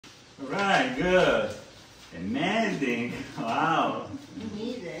Right, good. Amazing. Wow.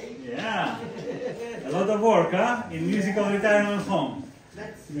 Yeah. A lot of work, huh? In musical retirement home.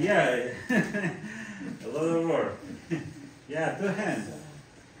 Yeah. A lot of work. Yeah, 2 hands.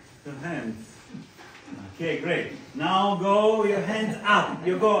 2 hands. Okay, great. Now go your hands up.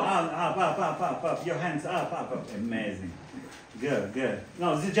 You go up. Your hands up. Amazing. Good, good.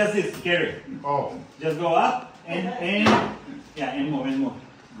 No, this is just this, carry. Oh. Just go up and yeah, and move.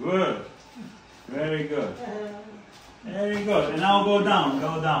 Good. Very good. Very good. And now go down.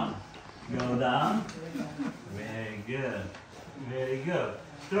 Go down. Very good. Very good.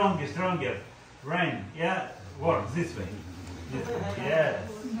 Stronger. Rain. Yeah. Work this way. Yes.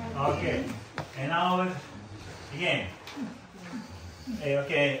 Okay. And now again.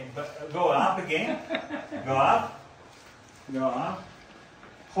 Okay. Go up again. Go up.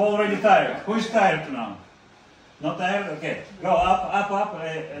 Who already tired? Who's tired now? Not tired? Okay. Go up.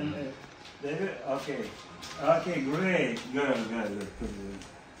 David? Okay. Okay, great. Good.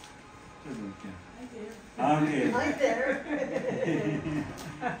 Okay. Right there.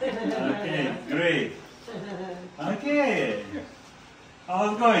 Okay, great. Okay.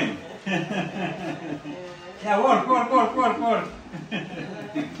 How's it going? Yeah, work.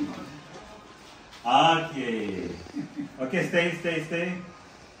 Okay. Okay, stay.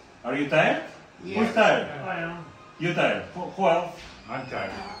 Are you tired? Yeah. Who's tired? I am. You tired? Who else? I'm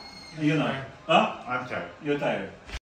tired. You know. Huh? I'm tired. You're tired.